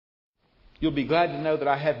You'll be glad to know that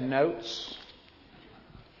I have notes,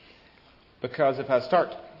 because if I start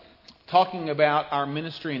talking about our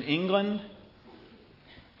ministry in England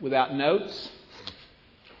without notes,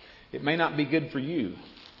 it may not be good for you.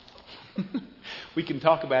 We can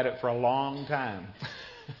talk about it for a long time.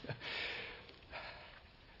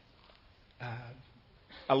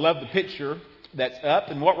 I love the picture that's up,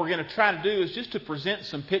 and what we're going to try to do is just to present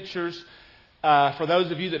some pictures for those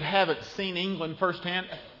of you that haven't seen England firsthand.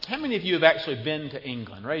 How many of you have actually been to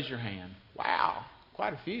England? Raise your hand. Wow,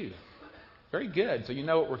 quite a few. Very good. So you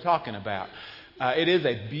know what we're talking about. It is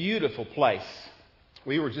a beautiful place.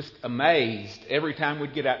 We were just amazed every time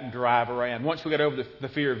we'd get out and drive around. Once we got over the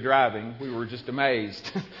fear of driving, we were just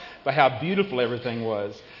amazed by how beautiful everything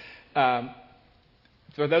was.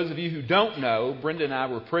 For those of you who don't know, Brenda and I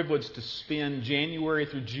were privileged to spend January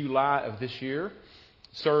through July of this year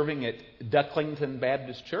serving at Ducklington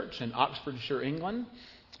Baptist Church in Oxfordshire, England.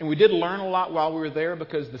 And we did learn a lot while we were there,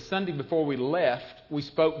 because the Sunday before we left, we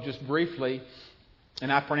spoke just briefly,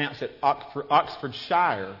 and I pronounced it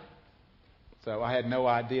Oxfordshire. So I had no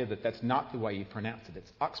idea that that's not the way you pronounce it.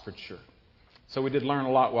 It's Oxfordshire. So we did learn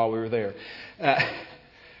a lot while we were there.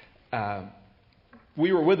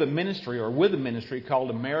 We were with a ministry called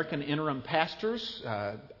American Interim Pastors,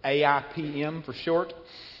 AIPM for short,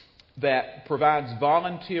 that provides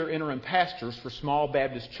volunteer interim pastors for small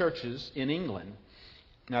Baptist churches in England.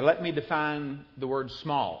 Now let me define the word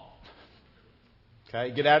small.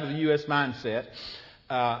 Okay, get out of the U.S. mindset.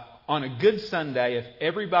 On a good Sunday, if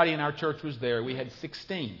everybody in our church was there, we had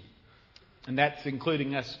 16. And that's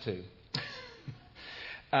including us too.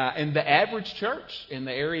 And the average church in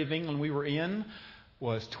the area of England we were in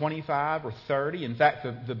was 25 or 30. In fact,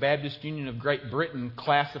 the Baptist Union of Great Britain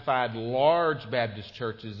classified large Baptist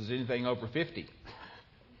churches as anything over 50.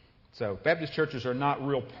 So Baptist churches are not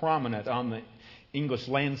real prominent on the English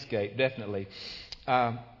landscape, definitely.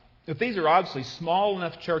 But these are obviously small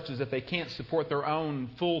enough churches that they can't support their own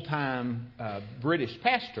full-time British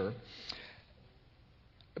pastor.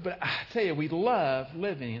 But I tell you, we love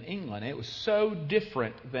living in England. It was so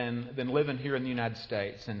different than living here in the United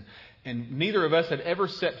States. And neither of us had ever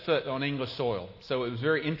set foot on English soil. So it was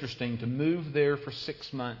very interesting to move there for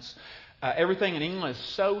 6 months. Everything in England is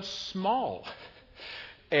so small.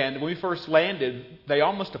 And when we first landed, they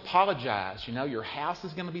almost apologized. You know, your house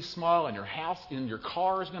is going to be small, and your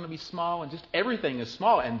car is going to be small, and just everything is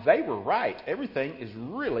small. And they were right. Everything is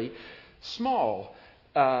really small.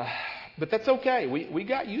 But that's okay. We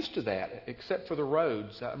got used to that, except for the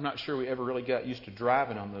roads. I'm not sure we ever really got used to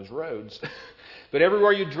driving on those roads. But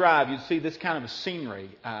everywhere you drive, you'd see this kind of a scenery.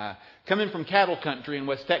 Coming from cattle country in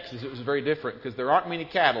West Texas, it was very different, because there aren't many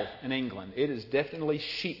cattle in England. It is definitely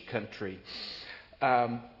sheep country.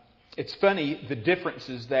 It's funny, the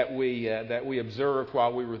differences that we observed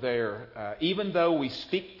while we were there. Even though we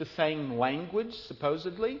speak the same language,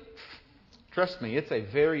 supposedly, trust me, it's a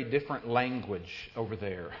very different language over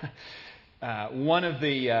there. One of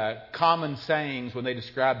the common sayings when they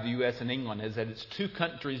describe the U.S. and England is that it's two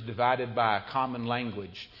countries divided by a common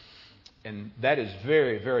language. And that is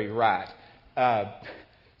very, very right.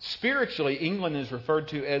 Spiritually, England is referred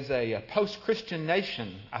to as a post-Christian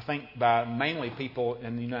nation, I think, by mainly people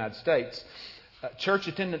in the United States. Church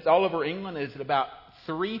attendance all over England is at about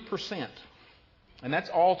 3%. And that's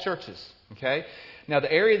all churches. Okay? Now,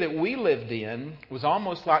 the area that we lived in was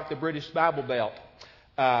almost like the British Bible Belt.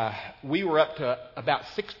 We were up to about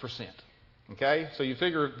 6%. Okay? So you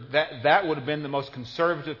figure that would have been the most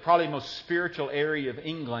conservative, probably most spiritual area of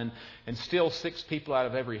England, and still 6 people out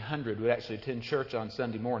of every 100 would actually attend church on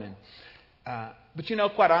Sunday morning. But you know,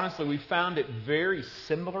 quite honestly, we found it very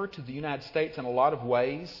similar to the United States in a lot of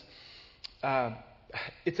ways.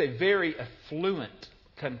 It's a very affluent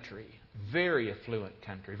country, very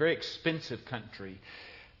expensive country.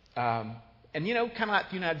 And you know, kind of like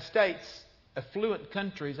the United States, affluent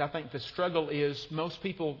countries, I think the struggle is most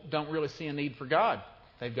people don't really see a need for God.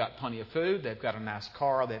 They've got plenty of food, they've got a nice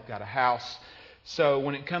car, they've got a house. So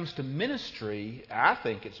when it comes to ministry, I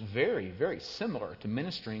think it's very, very similar to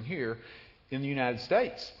ministering here in the United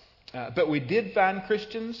States. But we did find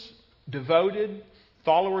Christians, devoted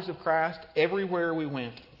followers of Christ, everywhere we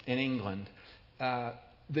went in England.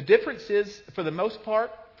 The difference is, for the most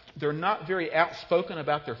part, they're not very outspoken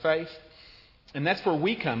about their faith. And that's where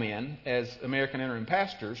we come in as American Interim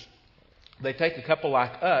Pastors. They take a couple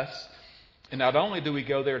like us, and not only do we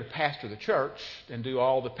go there to pastor the church and do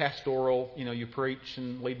all the pastoral, you preach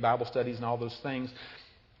and lead Bible studies and all those things,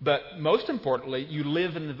 but most importantly, you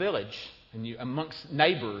live in the village and you amongst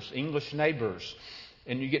neighbors, English neighbors,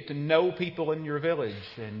 and you get to know people in your village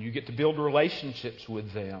and you get to build relationships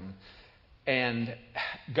with them. And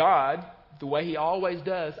God, the way He always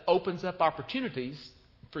does, opens up opportunities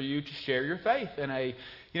for you to share your faith. And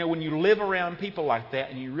when you live around people like that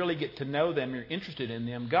and you really get to know them, you're interested in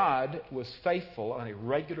them, God was faithful on a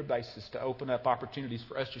regular basis to open up opportunities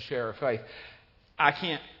for us to share our faith. I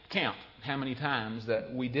can't count how many times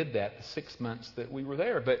that we did that the 6 months that we were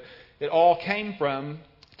there. But it all came from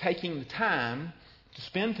taking the time to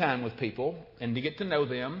spend time with people and to get to know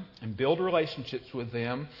them and build relationships with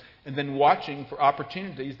them, and then watching for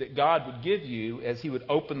opportunities that God would give you as He would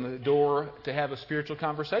open the door to have a spiritual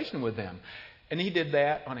conversation with them. And He did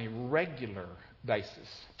that on a regular basis.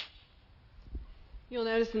 You'll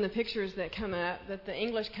notice in the pictures that come up that the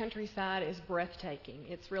English countryside is breathtaking.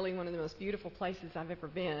 It's really one of the most beautiful places I've ever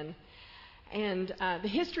been. And the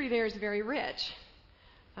history there is very rich.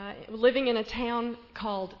 Living in a town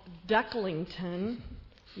called Ducklington,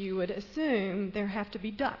 you would assume there have to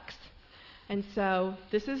be ducks. And so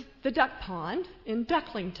this is the duck pond in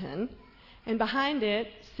Ducklington, and behind it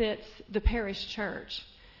sits the parish church.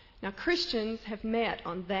 Now, Christians have met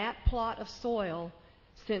on that plot of soil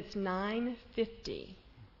since 950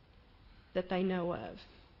 that they know of.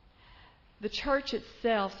 The church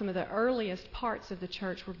itself, some of the earliest parts of the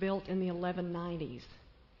church were built in the 1190s.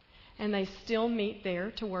 And they still meet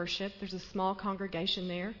there to worship. There's a small congregation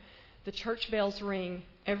there. The church bells ring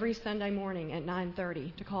every Sunday morning at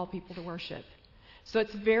 9:30 to call people to worship. So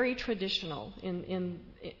it's very traditional in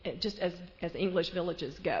just as English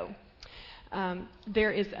villages go.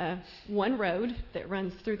 There is one road that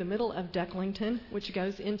runs through the middle of Ducklington, which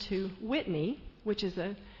goes into Whitney, which is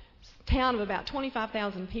a town of about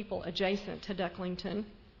 25,000 people adjacent to Ducklington.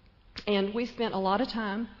 And we spent a lot of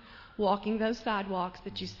time walking those sidewalks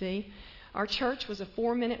that you see. Our church was a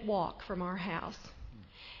 4-minute walk from our house.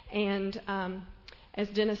 And as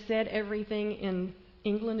Dennis said, everything in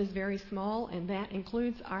England is very small, and that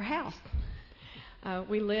includes our house.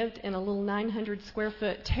 We lived in a little 900 square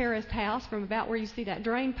foot terrace house from about where you see that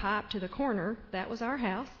drain pipe to the corner. That was our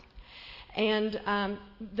house. And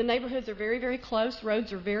the neighborhoods are very, very close.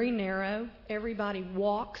 Roads are very narrow. Everybody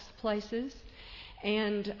walks places.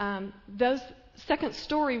 And those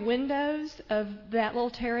second-story windows of that little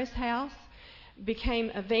terrace house became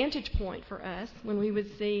a vantage point for us when we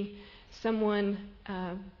would see someone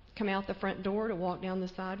come out the front door to walk down the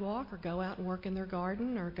sidewalk or go out and work in their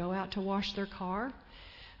garden or go out to wash their car.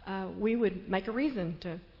 We would make a reason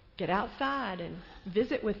to get outside and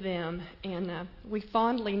visit with them, and we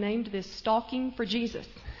fondly named this Stalking for Jesus.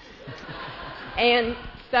 And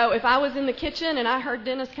so if I was in the kitchen and I heard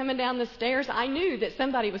Dennis coming down the stairs, I knew that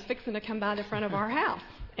somebody was fixing to come by the front of our house.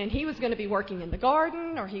 And he was going to be working in the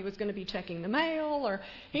garden, or he was going to be checking the mail, or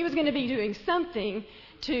he was going to be doing something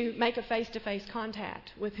to make a face-to-face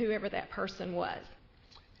contact with whoever that person was.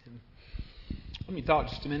 Let me talk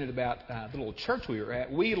just a minute about the little church we were at.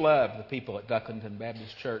 We loved the people at Ducklington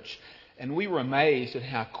Baptist Church, and we were amazed at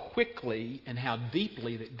how quickly and how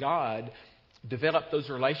deeply that God developed those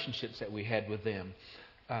relationships that we had with them.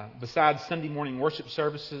 Besides Sunday morning worship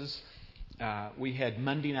services, we had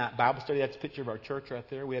Monday night Bible study. That's a picture of our church right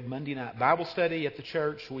there. We had Monday night Bible study at the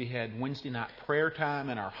church. We had Wednesday night prayer time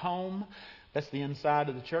in our home. That's the inside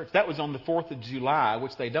of the church. That was on the 4th of July,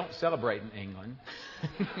 which they don't celebrate in England.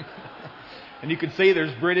 And you can see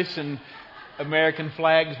there's British and American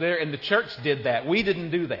flags there, and the church did that. We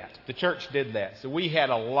didn't do that. The church did that. So we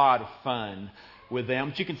had a lot of fun with them.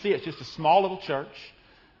 But you can see it's just a small little church.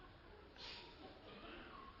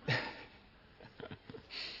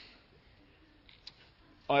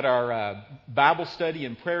 At our Bible study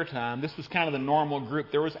and prayer time, this was kind of the normal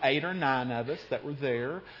group. There was 8 or 9 of us that were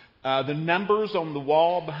there. The numbers on the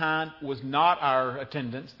wall behind was not our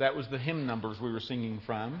attendance. That was the hymn numbers we were singing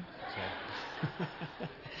from. So.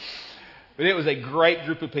 But it was a great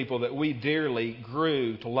group of people that we dearly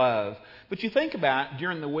grew to love. But you think about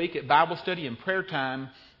during the week at Bible study and prayer time,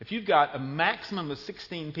 if you've got a maximum of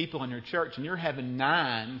 16 people in your church and you're having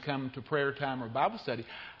 9 come to prayer time or Bible study,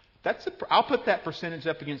 I'll put that percentage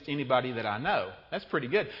up against anybody that I know. That's pretty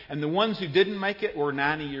good. And the ones who didn't make it were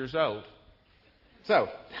 90 years old. So,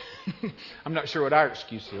 I'm not sure what our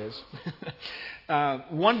excuse is.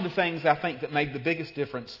 One of the things I think that made the biggest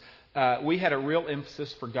difference, we had a real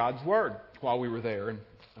emphasis for God's Word while we were there. And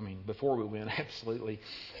before we went, absolutely.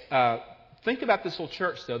 Think about this little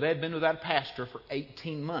church, though. They had been without a pastor for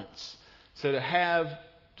 18 months. So to have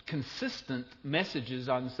consistent messages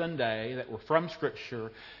on Sunday that were from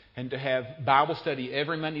Scripture, and to have Bible study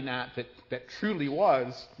every Monday night that truly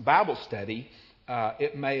was Bible study,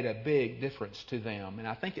 it made a big difference to them. And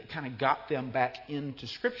I think it kind of got them back into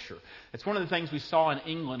Scripture. It's one of the things we saw in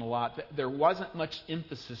England a lot. That there wasn't much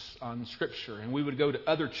emphasis on Scripture. And we would go to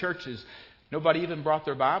other churches. Nobody even brought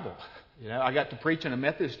their Bible. You know, I got to preach in a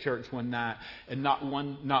Methodist church one night, and not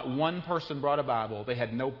one person brought a Bible. They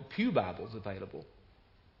had no pew Bibles available.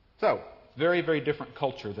 So, very, very different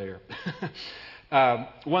culture there.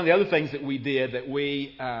 One of the other things that we did that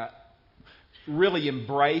we really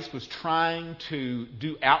embraced was trying to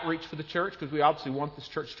do outreach for the church, because we obviously want this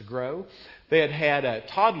church to grow. They had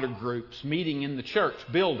toddler groups meeting in the church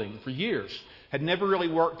building for years. Had never really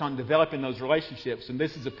worked on developing those relationships. And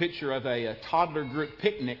this is a picture of a toddler group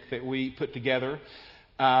picnic that we put together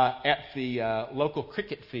at the local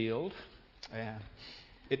cricket field.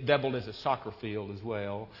 It doubled as a soccer field as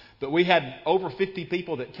well. But we had over 50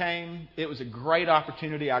 people that came. It was a great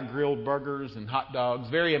opportunity. I grilled burgers and hot dogs.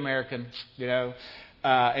 Very American, you know.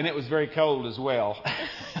 And it was very cold as well,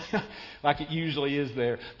 like it usually is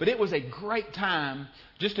there. But it was a great time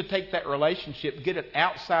just to take that relationship, get it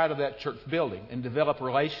outside of that church building, and develop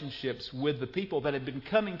relationships with the people that had been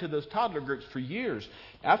coming to those toddler groups for years.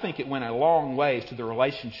 I think it went a long way to the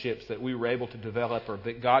relationships that we were able to develop, or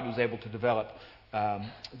that God was able to develop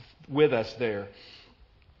with us there.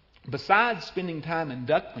 Besides spending time in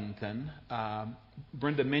Ducklington,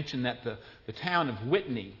 Brenda mentioned that the town of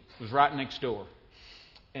Whitney was right next door.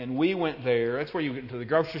 And we went there. That's where you get into the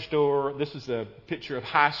grocery store. This is a picture of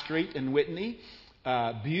High Street in Whitney.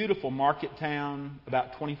 Beautiful market town,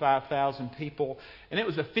 about 25,000 people. And it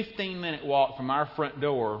was a 15-minute walk from our front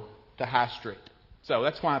door to High Street. So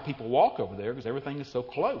that's why people walk over there, because everything is so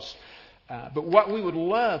close. But what we would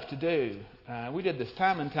love to do, we did this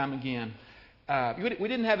time and time again. We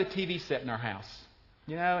didn't have a TV set in our house,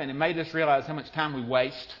 you know, and it made us realize how much time we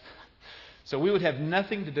waste. So we would have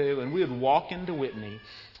nothing to do, and we would walk into Whitney,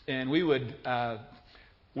 and we would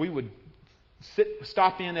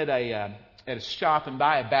stop in at a shop and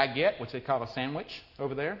buy a baguette, which they call a sandwich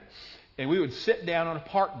over there, and we would sit down on a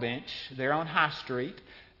park bench there on High Street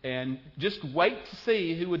and just wait to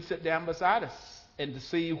see who would sit down beside us, and to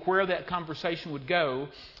see where that conversation would go,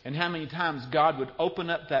 and how many times God would open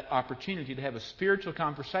up that opportunity to have a spiritual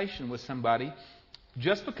conversation with somebody,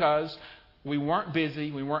 just because we weren't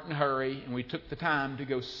busy, we weren't in a hurry, and we took the time to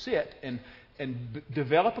go sit and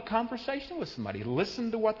develop a conversation with somebody. Listen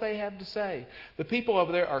to what they have to say. The people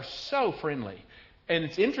over there are so friendly. And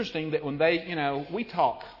it's interesting that when they, you know, we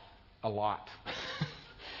talk a lot.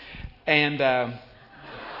 And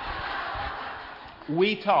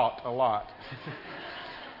we talk a lot.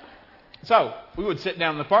 So we would sit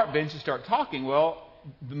down on the park bench and start talking. Well,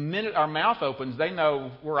 the minute our mouth opens, they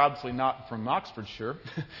know we're obviously not from Oxfordshire.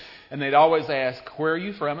 And they'd always ask, where are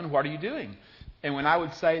you from and what are you doing? And when I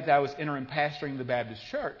would say that I was interim pastoring the Baptist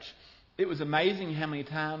church, it was amazing how many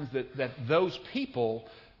times that those people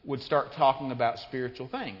would start talking about spiritual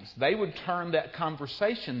things. They would turn that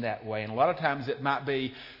conversation that way. And a lot of times it might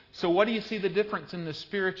be, so what do you see the difference in the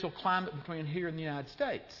spiritual climate between here and the United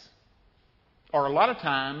States? Or a lot of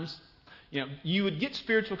times, you know, you would get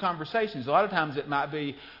spiritual conversations. A lot of times it might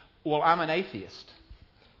be, well, I'm an atheist.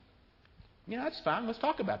 You know, that's fine. Let's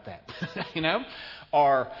talk about that. You know?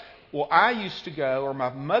 Or, well, I used to go, or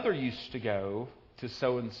my mother used to go to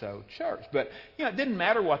so-and-so church. But, you know, it didn't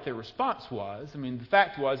matter what their response was. I mean, the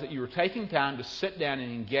fact was that you were taking time to sit down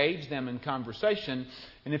and engage them in conversation.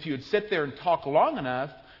 And if you would sit there and talk long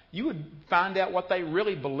enough, you would find out what they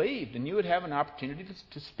really believed, and you would have an opportunity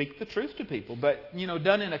to speak the truth to people. But, you know,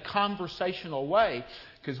 done in a conversational way,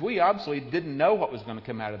 because we obviously didn't know what was going to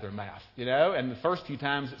come out of their mouth, you know. And the first few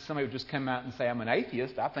times that somebody would just come out and say, I'm an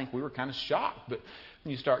atheist, I think we were kind of shocked. But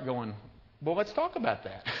when you start going, well, let's talk about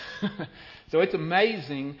that. So it's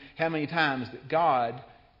amazing how many times that God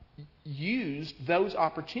used those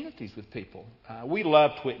opportunities with people. We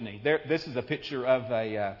loved Whitney. This is a picture of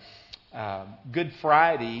a Good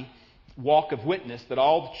Friday walk of witness that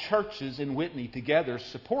all the churches in Whitney together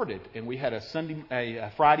supported. And we had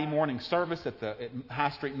a Friday morning service at High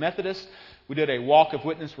Street Methodist. We did a walk of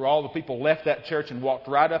witness where all the people left that church and walked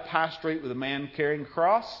right up High Street with a man carrying a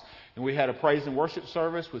cross. And we had a praise and worship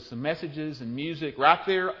service with some messages and music right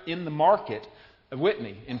there in the market of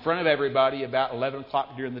Whitney, in front of everybody, about 11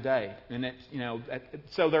 o'clock during the day. And it's, you know,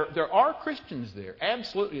 so there are Christians there.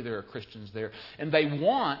 Absolutely, there are Christians there, and they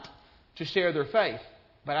want to share their faith,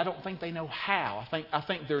 but I don't think they know how. I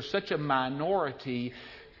think there's such a minority,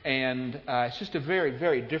 and it's just a very,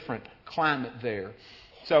 very different climate there.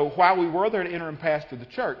 So while we were there to interim pastor the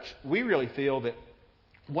church, we really feel that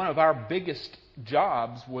one of our biggest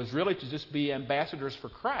jobs was really to just be ambassadors for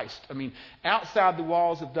Christ. I mean, outside the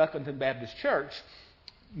walls of Ducklington Baptist Church,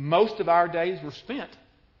 most of our days were spent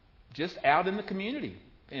just out in the community.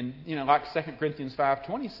 And, you know, like 2 Corinthians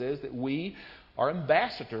 5:20 says, that we are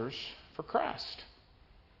ambassadors for Christ.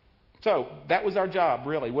 So that was our job,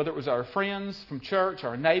 really. Whether it was our friends from church,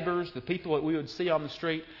 our neighbors, the people that we would see on the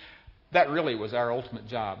street, that really was our ultimate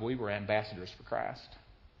job. We were ambassadors for Christ.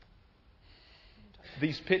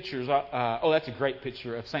 These pictures, that's a great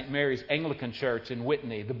picture of St. Mary's Anglican Church in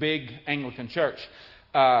Whitney, the big Anglican church.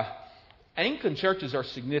 Anglican churches are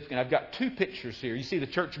significant. I've got two pictures here. You see the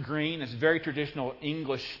church green. It's a very traditional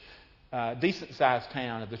English, decent-sized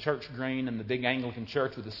town of the church green and the big Anglican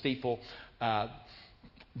church with the steeple.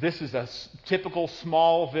 This is a typical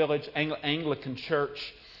small village Anglican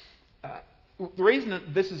church. The reason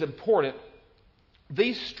that this is important,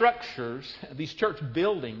 these structures, these church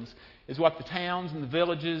buildings, is what the towns and the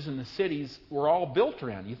villages and the cities were all built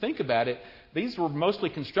around. You think about it, these were mostly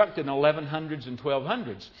constructed in the 1100s and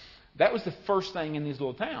 1200s. That was the first thing in these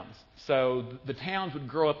little towns. So the towns would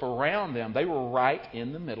grow up around them. They were right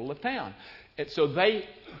in the middle of town. And so they,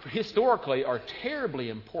 historically, are terribly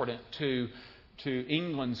important to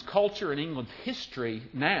England's culture and England's history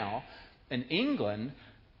now. In England,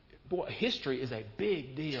 history is a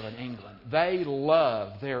big deal in England. They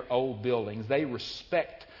love their old buildings. They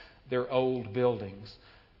respect their old buildings.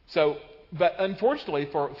 So, but unfortunately,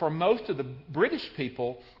 for most of the British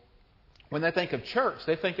people, when they think of church,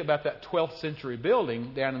 they think about that 12th century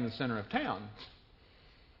building down in the center of town.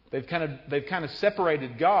 They've kind of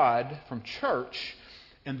separated God from church,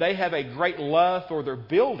 and they have a great love for their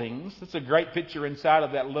buildings. That's a great picture inside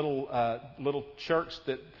of that little church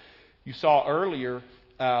that you saw earlier.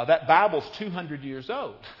 That Bible's 200 years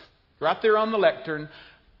old. Right there on the lectern,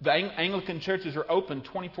 the Anglican churches are open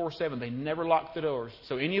 24/7. They never lock the doors.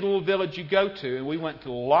 So any little village you go to, and we went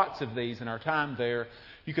to lots of these in our time there,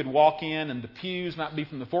 you could walk in and the pews might be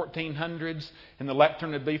from the 1400s, and the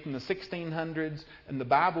lectern would be from the 1600s, and the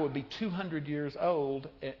Bible would be 200 years old,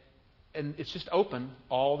 and it's just open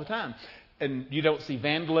all the time. And you don't see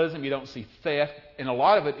vandalism, you don't see theft, and a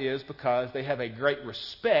lot of it is because they have a great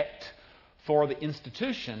respect for the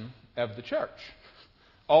institution of the church.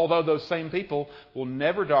 Although those same people will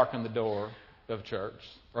never darken the door of church,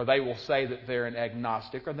 or they will say that they're an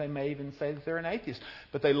agnostic, or they may even say that they're an atheist.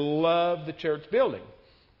 But they love the church building.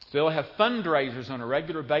 So they'll have fundraisers on a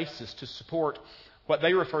regular basis to support what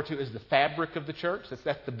they refer to as the fabric of the church.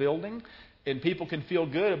 That's the building. And people can feel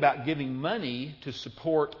good about giving money to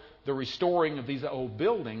support the restoring of these old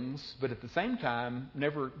buildings, but at the same time,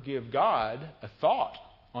 never give God a thought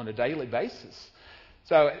on a daily basis.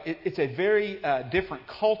 So it's a very different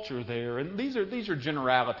culture there. And these are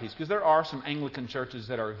generalities, because there are some Anglican churches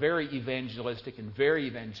that are very evangelistic and very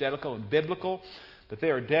evangelical and biblical, but they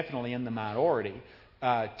are definitely in the minority.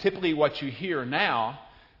 Typically what you hear now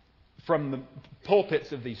from the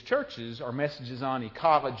pulpits of these churches are messages on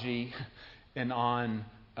ecology and on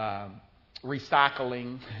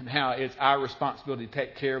recycling and how it's our responsibility to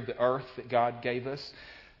take care of the earth that God gave us.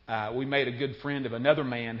 We made a good friend of another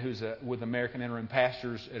man who's with American Interim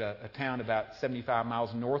Pastors at a town about 75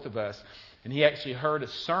 miles north of us. And he actually heard a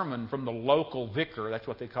sermon from the local vicar. That's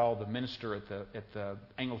what they call the minister at the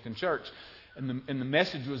Anglican church. And the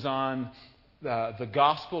message was on the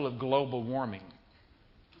gospel of global warming.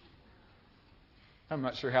 I'm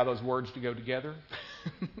not sure how those words go together.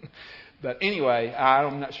 But anyway,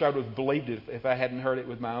 I'm not sure I would have believed it if I hadn't heard it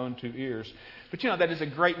with my own two ears. But that is a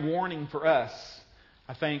great warning for us,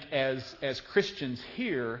 I think, as Christians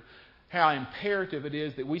here, how imperative it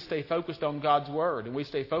is that we stay focused on God's Word and we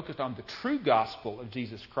stay focused on the true gospel of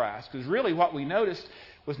Jesus Christ. Because really what we noticed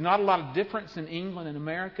was not a lot of difference in England and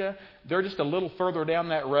America. They're just a little further down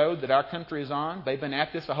that road that our country is on. They've been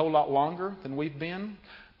at this a whole lot longer than we've been,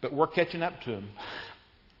 but we're catching up to them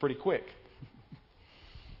pretty quick.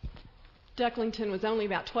 Ducklington was only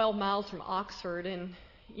about 12 miles from Oxford, and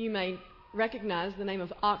you may recognize the name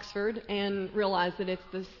of Oxford and realize that it's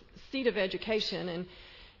the seat of education. And,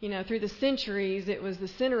 through the centuries, it was the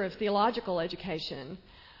center of theological education.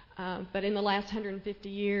 But in the last 150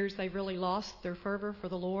 years, they've really lost their fervor for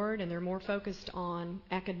the Lord, and they're more focused on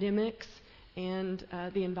academics and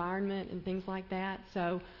the environment and things like that.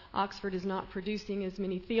 So Oxford is not producing as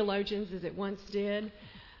many theologians as it once did.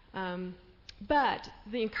 But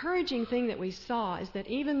the encouraging thing that we saw is that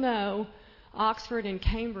even though Oxford and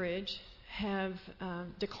Cambridge have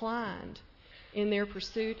declined in their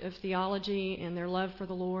pursuit of theology and their love for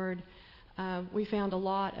the Lord, we found a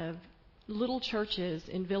lot of little churches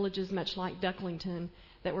in villages much like Ducklington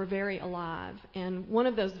that were very alive. And one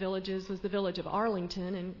of those villages was the village of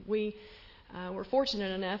Arlington, and we were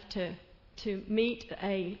fortunate enough to meet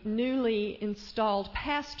a newly installed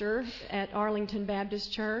pastor at Arlington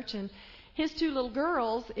Baptist Church, and his two little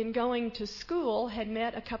girls, in going to school, had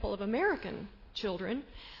met a couple of American children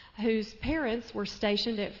whose parents were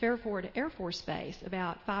stationed at Fairford Air Force Base,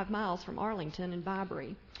 about 5 miles from Arlington in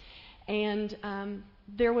Vibery. And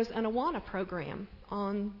there was an Awana program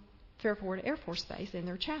on Fairford Air Force Base in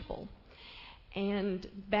their chapel. And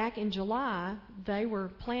back in July, they were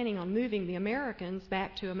planning on moving the Americans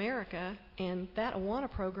back to America, and that Awana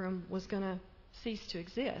program was going to cease to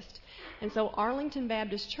exist. And so Arlington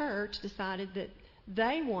Baptist Church decided that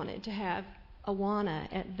they wanted to have Awana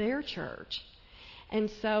at their church. And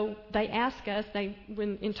so they asked us,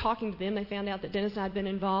 when in talking to them, they found out that Dennis and I had been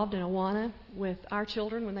involved in Awana with our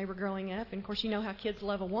children when they were growing up. And, of course, you know how kids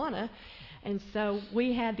love Awana. And so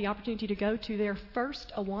we had the opportunity to go to their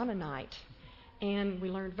first Awana night. And we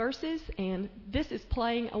learned verses, and this is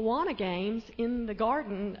playing Awana games in the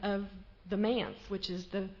garden of the manse, which is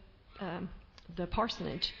the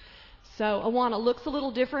parsonage. So Awana looks a little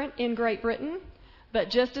different in Great Britain, but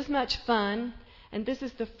just as much fun. And this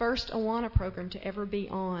is the first Awana program to ever be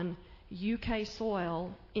on UK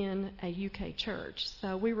soil in a UK church.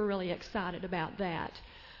 So we were really excited about that.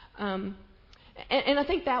 And I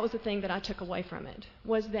think that was the thing that I took away from it,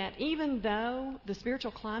 was that even though the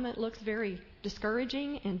spiritual climate looks very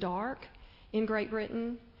discouraging and dark in Great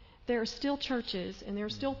Britain, there are still churches and there are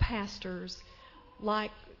still pastors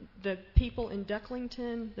like the people in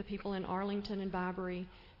Ducklington, the people in Arlington and Vibery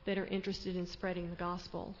that are interested in spreading the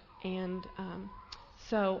gospel. And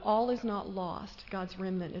so all is not lost. God's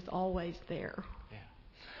remnant is always there. Yeah.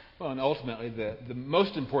 Well, and ultimately the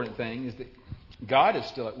most important thing is that God is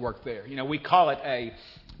still at work there. You know, we call it a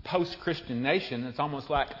post-Christian nation. It's almost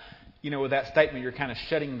like, you know, with that statement, you're kind of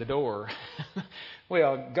shutting the door.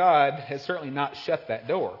 Well, God has certainly not shut that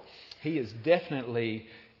door. He is definitely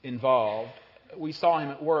involved. We saw Him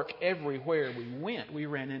at work everywhere we went. We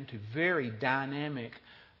ran into very dynamic,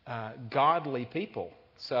 godly people.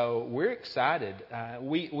 So we're excited.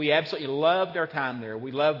 We absolutely loved our time there.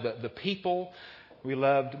 We loved the people. We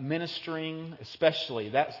loved ministering, especially.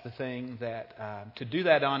 That's the thing that to do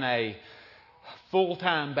that on a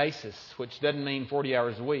full-time basis, which doesn't mean 40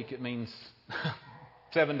 hours a week. It means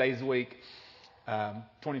 7 days a week,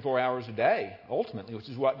 24 hours a day, ultimately, which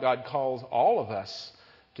is what God calls all of us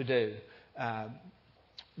to do.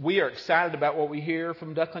 We are excited about what we hear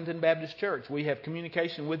from Ducklington Baptist Church. We have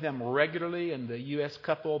communication with them regularly, and the U.S.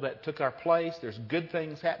 couple that took our place. There's good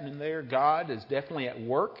things happening there. God is definitely at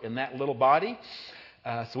work in that little body.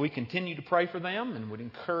 So we continue to pray for them and would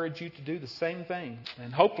encourage you to do the same thing.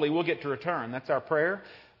 And hopefully we'll get to return. That's our prayer.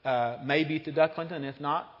 Maybe to Ducklington. If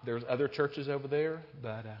not, there's other churches over there.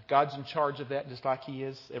 But God's in charge of that just like He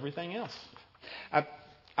is everything else.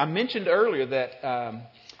 I mentioned earlier that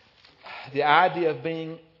the idea of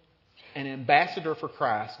being an ambassador for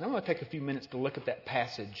Christ. And I'm going to take a few minutes to look at that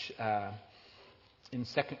passage in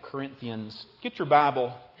 2 Corinthians. Get your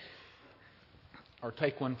Bible or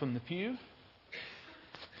take one from the pew.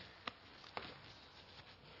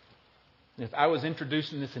 If I was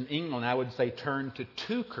introducing this in England, I would say turn to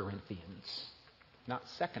 2 Corinthians, not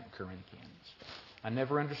 2 Corinthians. I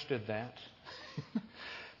never understood that.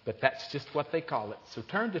 But that's just what they call it. So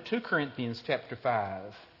turn to 2 Corinthians chapter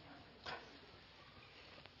 5.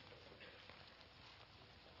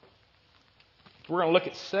 We're going to look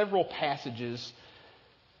at several passages,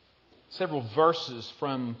 several verses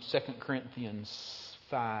from 2 Corinthians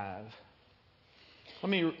 5. Let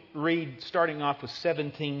me read starting off with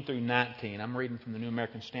 17 through 19. I'm reading from the New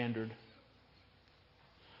American Standard.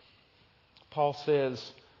 Paul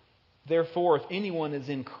says, "Therefore, if anyone is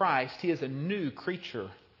in Christ, he is a new creature.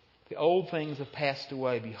 The old things have passed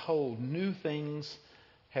away. Behold, new things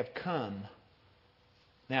have come.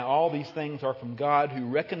 Now all these things are from God, who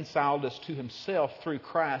reconciled us to Himself through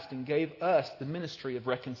Christ and gave us the ministry of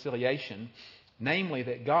reconciliation, namely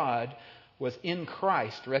that God was in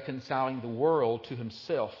Christ reconciling the world to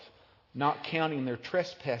Himself, not counting their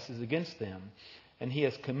trespasses against them. And He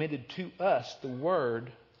has committed to us the word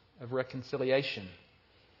of reconciliation."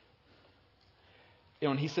 You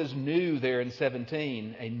know, and he says new there in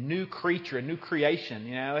 17, a new creature, a new creation.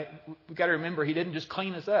 You know, we've got to remember, He didn't just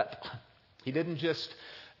clean us up. He didn't just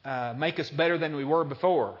make us better than we were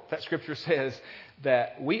before. That Scripture says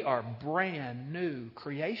that we are brand new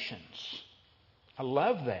creations. I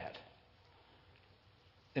love that.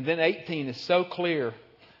 And then 18 is so clear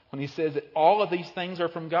when he says that all of these things are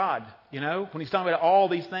from God. You know, when he's talking about all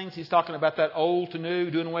these things, he's talking about that old to new,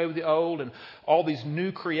 doing away with the old, and all these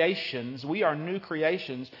new creations. We are new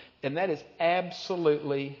creations, and that is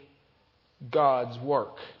absolutely God's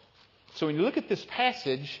work. So when you look at this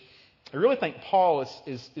passage, I really think Paul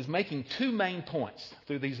is making two main points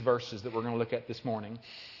through these verses that we're going to look at this morning.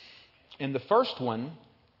 And the first one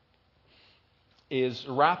is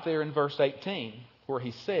right there in verse 18, where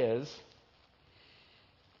he says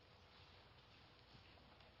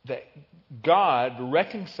that God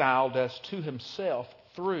reconciled us to himself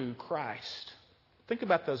through Christ. Think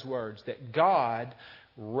about those words, that God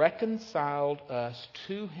reconciled us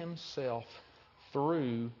to himself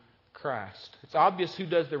through Christ. It's obvious who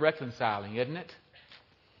does the reconciling, isn't it?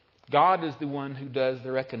 God is the one who does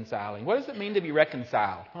the reconciling. What does it mean to be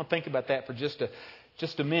reconciled? I want to think about that for just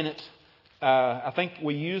a minute. I think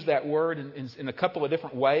we use that word in a couple of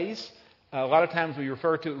different ways. A lot of times we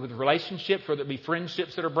refer to it with relationships, whether it be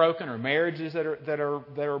friendships that are broken or marriages that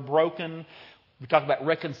are broken. We talk about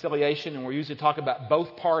reconciliation, and we usually talk about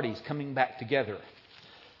both parties coming back together.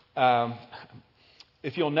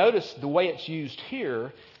 If you'll notice the way it's used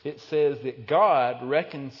here, it says that God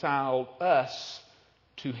reconciled us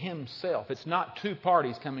to himself. It's not two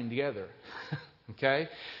parties coming together. Okay?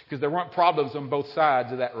 Because there weren't problems on both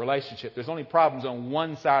sides of that relationship. There's only problems on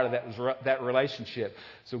one side of that relationship.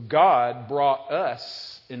 So God brought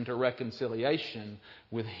us into reconciliation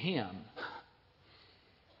with him.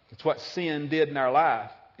 It's what sin did in our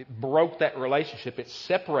life. It broke that relationship. It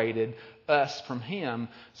separated us from him.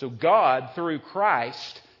 So God, through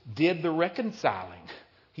Christ, did the reconciling.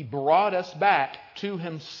 He brought us back to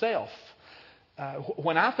himself.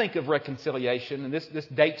 When I think of reconciliation, and this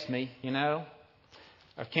dates me,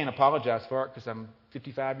 I can't apologize for it because I'm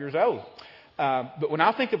 55 years old. But when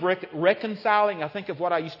I think of reconciling, I think of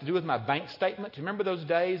what I used to do with my bank statement. Do you remember those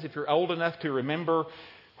days, if you're old enough to remember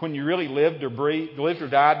when you really lived or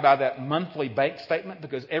died by that monthly bank statement?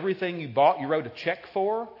 Because everything you bought, you wrote a check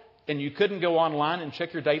for, and you couldn't go online and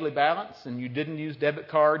check your daily balance, and you didn't use debit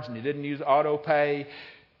cards, and you didn't use auto pay.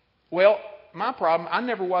 Well, my problem, I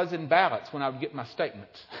never was in balance when I would get my statement.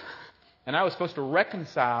 And I was supposed to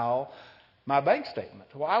reconcile my bank statement.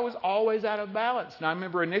 Well, I was always out of balance. And I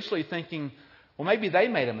remember initially thinking, well, maybe they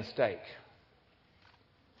made a mistake.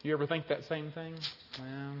 You ever think that same thing?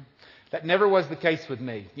 Well, that never was the case with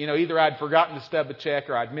me. Either I'd forgotten to stub a check,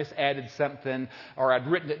 or I'd misadded something, or I'd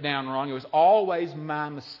written it down wrong. It was always my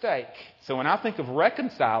mistake. So when I think of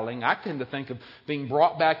reconciling, I tend to think of being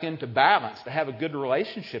brought back into balance, to have a good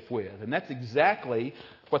relationship with. And that's exactly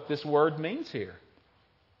what this word means here.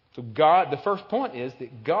 So the first point is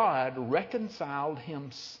that God reconciled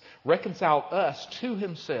us to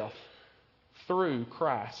himself through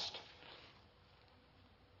Christ.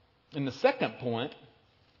 And the second point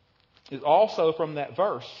is also from that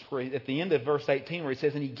verse, at the end of verse 18, where he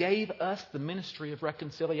says, and he gave us the ministry of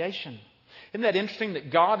reconciliation. Isn't that interesting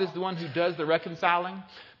that God is the one who does the reconciling,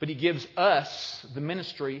 but he gives us the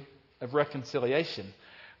ministry of reconciliation?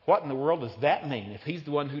 What in the world does that mean if he's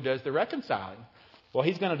the one who does the reconciling? Well,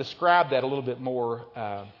 he's going to describe that a little bit more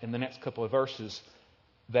in the next couple of verses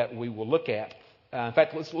that we will look at. In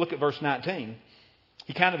fact, let's look at verse 19.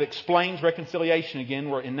 He kind of explains reconciliation again,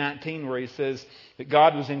 where in 19, where he says that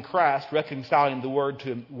God was in Christ reconciling the world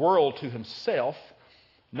to himself,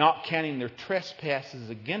 not counting their trespasses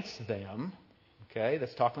against them. Okay,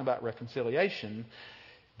 that's talking about reconciliation.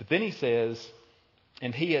 But then he says,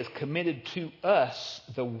 and he has committed to us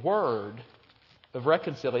the word of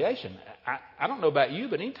reconciliation. I don't know about you,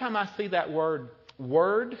 but anytime I see that word,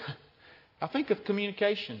 I think of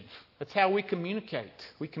communication. That's how we communicate.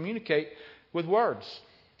 We communicate with words.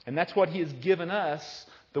 And that's what he has given us,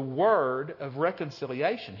 the word of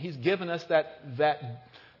reconciliation. He's given us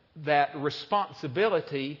that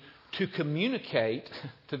responsibility to communicate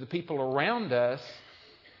to the people around us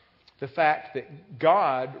the fact that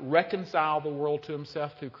God reconciled the world to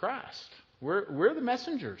himself through Christ. We're the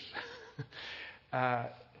messengers.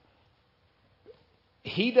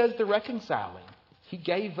 He does the reconciling. He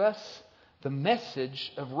gave us the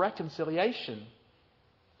message of reconciliation.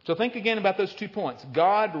 So think again about those 2 points.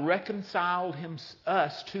 God reconciled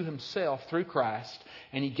us to himself through Christ,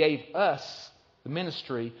 and he gave us the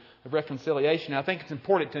ministry of reconciliation. Now, I think it's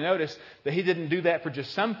important to notice that he didn't do that for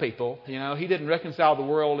just some people. He didn't reconcile the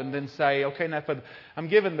world and then say, okay, now I'm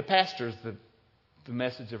giving the pastors the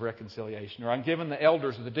message of reconciliation, or I'm giving the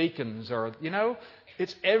elders or the deacons, or,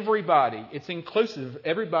 it's everybody. It's inclusive of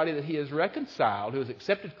everybody that he has reconciled, who has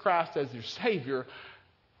accepted Christ as their Savior.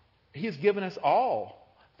 He has given us all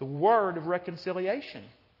the word of reconciliation.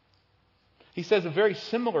 He says a very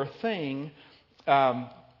similar thing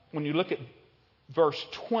when you look at verse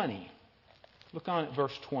 20. Look on at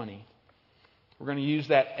verse 20. We're going to use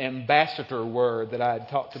that ambassador word that I had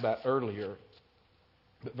talked about earlier.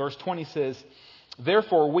 But verse 20 says,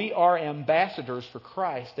 therefore we are ambassadors for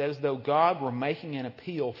Christ, as though God were making an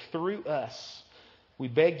appeal through us. We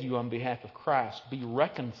beg you on behalf of Christ, be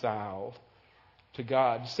reconciled to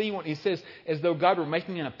God. See, when he says, as though God were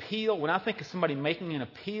making an appeal. When I think of somebody making an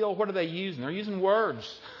appeal, what are they using? They're using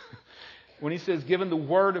words. When he says, given the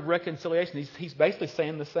word of reconciliation, he's basically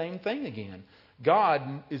saying the same thing again.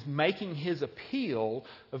 God is making his appeal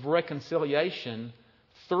of reconciliation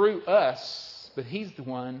through us, but he's the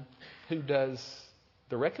one who does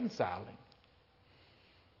the reconciling.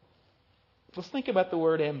 Let's think about the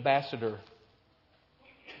word ambassador.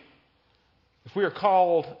 If we are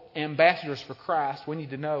called ambassadors for Christ, we need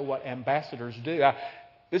to know what ambassadors do.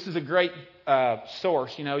 This is a great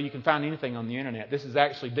source. You can find anything on the internet. This is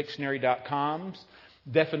actually dictionary.com's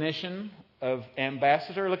definition of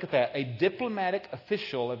ambassador. Look at that. A diplomatic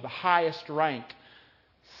official of the highest rank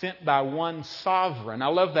sent by one sovereign. I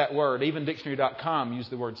love that word. Even dictionary.com used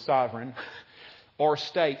the word sovereign. Or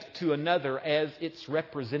state to another as its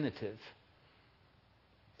representative.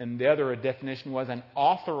 And the other definition was an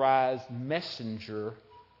authorized messenger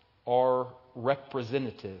or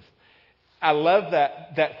representative. I love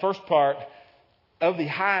that first part, of the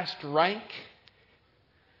highest rank.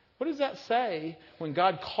 What does that say when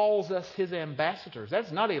God calls us his ambassadors?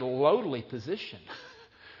 That's not a lowly position.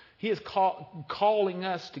 He is calling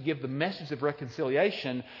us to give the message of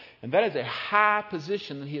reconciliation, and that is a high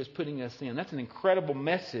position that he is putting us in. That's an incredible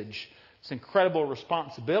message. It's an incredible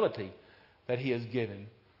responsibility that he has given.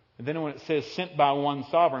 And then when it says sent by one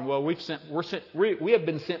sovereign, well, we have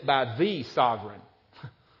been sent by the sovereign,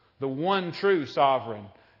 the one true sovereign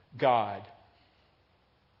God,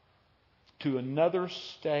 to another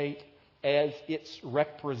state as its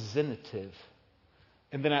representative.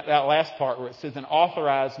 And then that last part where it says an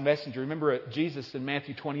authorized messenger. Remember Jesus in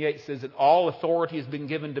Matthew 28 says that all authority has been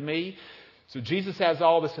given to me. So Jesus has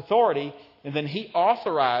all this authority, and then he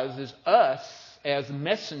authorizes us as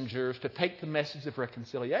messengers to take the message of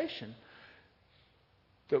reconciliation.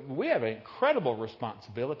 But we have an incredible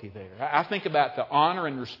responsibility there. I think about the honor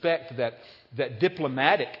and respect that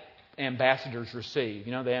diplomatic ambassadors receive.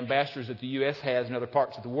 The ambassadors that the U.S. has in other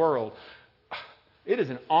parts of the world. It is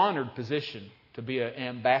an honored position to be an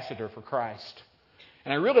ambassador for Christ.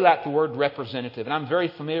 And I really like the word representative, and I'm very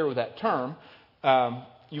familiar with that term.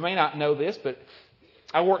 You may not know this, but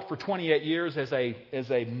I worked for 28 years as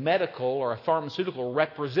a medical or a pharmaceutical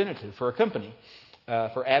representative for a company,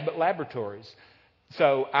 for Abbott Laboratories.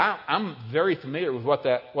 So I'm very familiar with what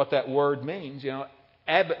that word means.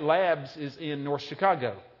 Abbott Labs is in North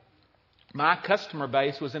Chicago. My customer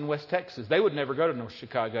base was in West Texas. They would never go to North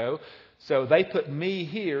Chicago, so they put me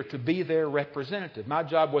here to be their representative. My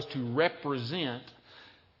job was to represent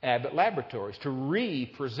Abbott Laboratories, to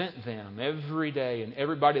represent them every day, and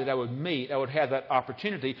everybody that I would meet, I would have that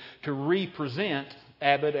opportunity to represent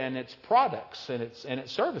Abbott and its products and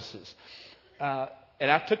its services. And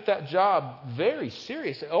I took that job very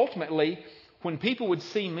seriously. Ultimately, when people would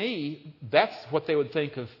see me, that's what they would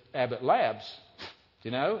think of Abbott Labs.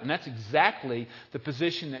 And that's exactly the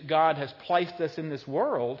position that God has placed us in this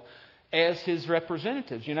world as his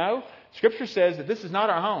representatives. Scripture says that this is not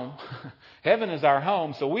our home. Heaven is our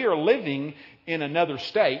home. So we are living in another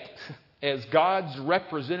state as God's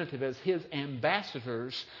representative, as his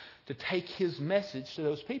ambassadors to take his message to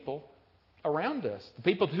those people around us, the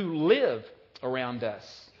people who live around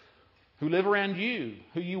us, who live around you,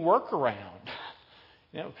 who you work around.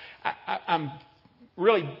 I'm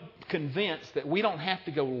really convinced that we don't have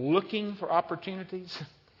to go looking for opportunities.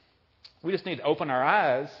 We just need to open our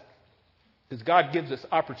eyes, because God gives us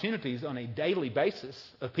opportunities on a daily basis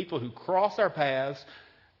of people who cross our paths,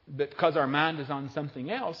 but because our mind is on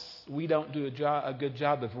something else, we don't do a good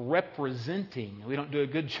job of representing. We don't do a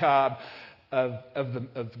good job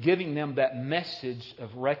of giving them that message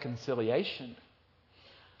of reconciliation.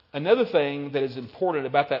 Another thing that is important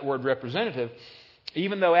about that word representative,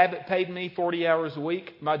 even though Abbott paid me 40 hours a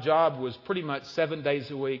week, my job was pretty much 7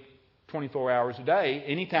 days a week, 24 hours a day.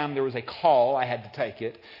 Anytime there was a call, I had to take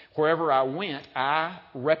it. Wherever I went, I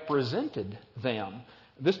represented them.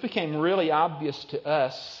 This became really obvious to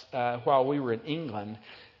us while we were in England.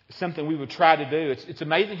 Something we would try to do. It's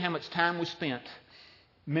amazing how much time we spent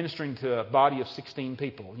ministering to a body of 16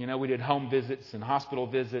 people. We did home visits and hospital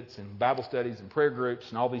visits and Bible studies and prayer groups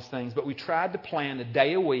and all these things. But we tried to plan a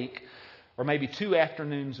day a week or maybe 2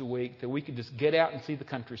 afternoons a week that we could just get out and see the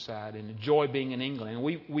countryside and enjoy being in England. And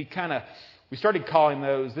we started calling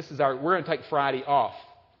those, we're going to take Friday off.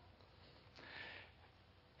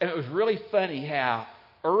 And it was really funny how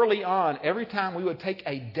early on, every time we would take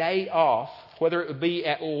a day off, whether it would be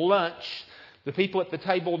at lunch, the people at the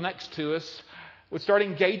table next to us would start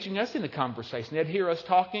engaging us in the conversation. They'd hear us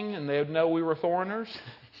talking and they would know we were foreigners.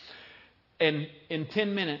 And in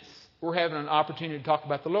 10 minutes, we're having an opportunity to talk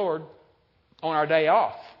about the Lord on our day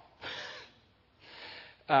off.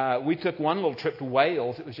 we took one little trip to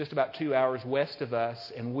Wales. It was just about 2 hours west of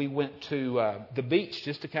us, and we went to the beach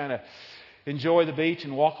just to kind of enjoy the beach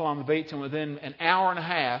and walk along the beach. And within an hour and a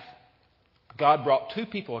half, God brought two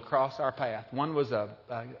people across our path. One was a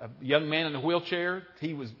young man in a wheelchair.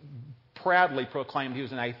 He was proudly proclaimed he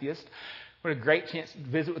was an atheist. We had a great chance to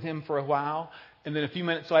visit with him for a while. And then a few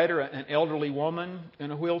minutes later, an elderly woman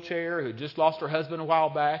in a wheelchair who had just lost her husband a while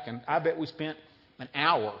back. And I bet we spent an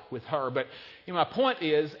hour with her. But my point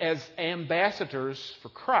is, as ambassadors for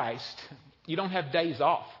Christ, you don't have days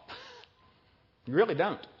off. You really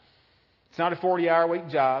don't. It's not a 40-hour-a-week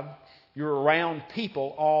job. You're around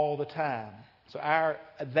people all the time. So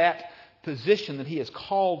that position that He has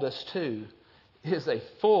called us to is a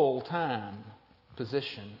full-time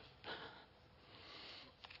position.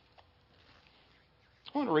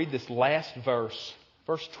 I want to read this last verse,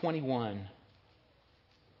 verse 21.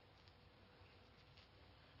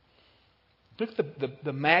 Look at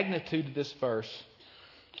the magnitude of this verse.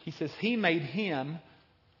 He says, He made Him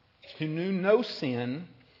who knew no sin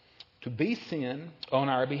to be sin on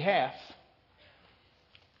our behalf,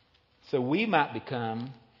 so we might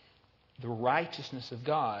become the righteousness of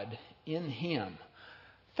God in Him.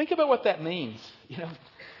 Think about what that means.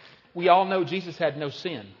 We all know Jesus had no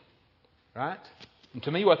sin, right? And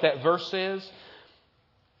to me, what that verse says,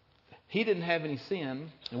 He didn't have any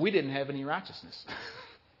sin, and we didn't have any righteousness.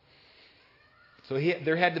 So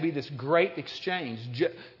there had to be this great exchange.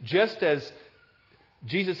 Just as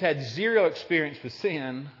Jesus had zero experience with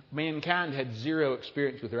sin, mankind had zero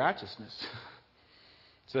experience with righteousness.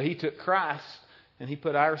 So He took Christ and He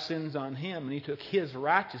put our sins on Him, and He took His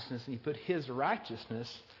righteousness and He put His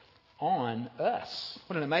righteousness on us.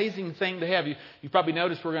 What an amazing thing to have. You probably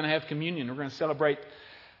noticed we're going to have communion. We're going to celebrate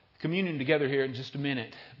communion together here in just a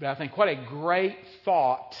minute. But I think what a great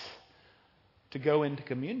thought to go into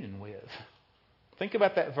communion with. Think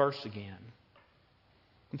about that verse again.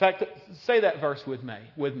 In fact, say that verse with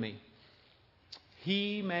me.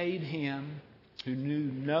 He made Him who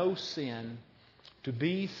knew no sin to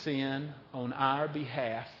be sin on our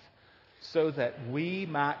behalf, so that we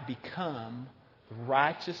might become the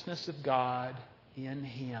righteousness of God in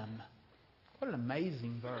Him. What an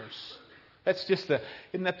amazing verse. That's just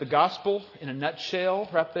isn't that the gospel in a nutshell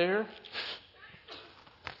right there?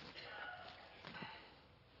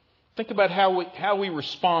 Think about how we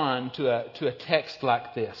respond to a text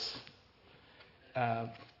like this.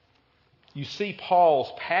 You see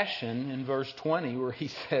Paul's passion in verse 20, where he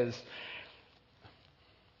says,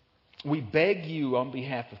 "We beg you on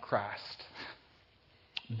behalf of Christ,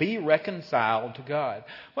 be reconciled to God."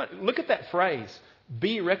 Look at that phrase,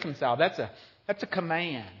 "be reconciled." That's a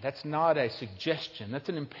command. That's not a suggestion. That's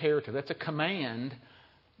an imperative. That's a command.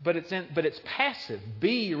 But it's passive.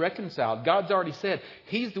 Be reconciled. God's already said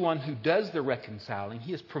He's the one who does the reconciling.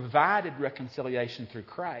 He has provided reconciliation through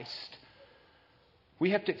Christ. We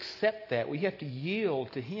have to accept that. We have to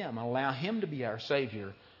yield to Him and allow Him to be our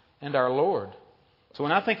Savior and our Lord. So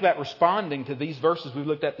when I think about responding to these verses we've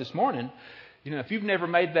looked at this morning, if you've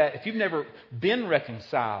never been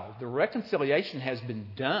reconciled, the reconciliation has been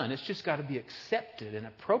done. It's just got to be accepted and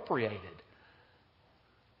appropriated.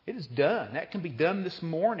 It is done. That can be done this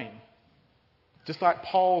morning. Just like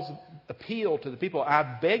Paul's appeal to the people, I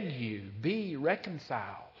beg you, be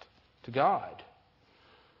reconciled to God.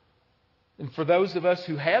 And for those of us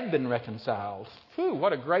who have been reconciled,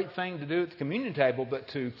 what a great thing to do at the communion table, but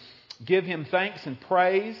to give Him thanks and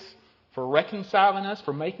praise for reconciling us,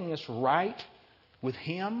 for making us right with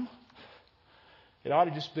Him. It ought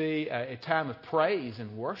to just be a time of praise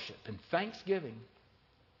and worship and thanksgiving.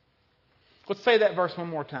 Let's say that verse one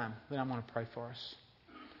more time, then I'm going to pray for us.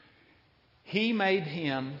 He made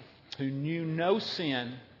Him who knew no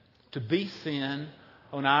sin to be sin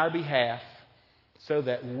on our behalf, so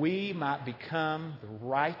that we might become the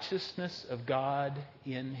righteousness of God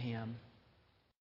in Him.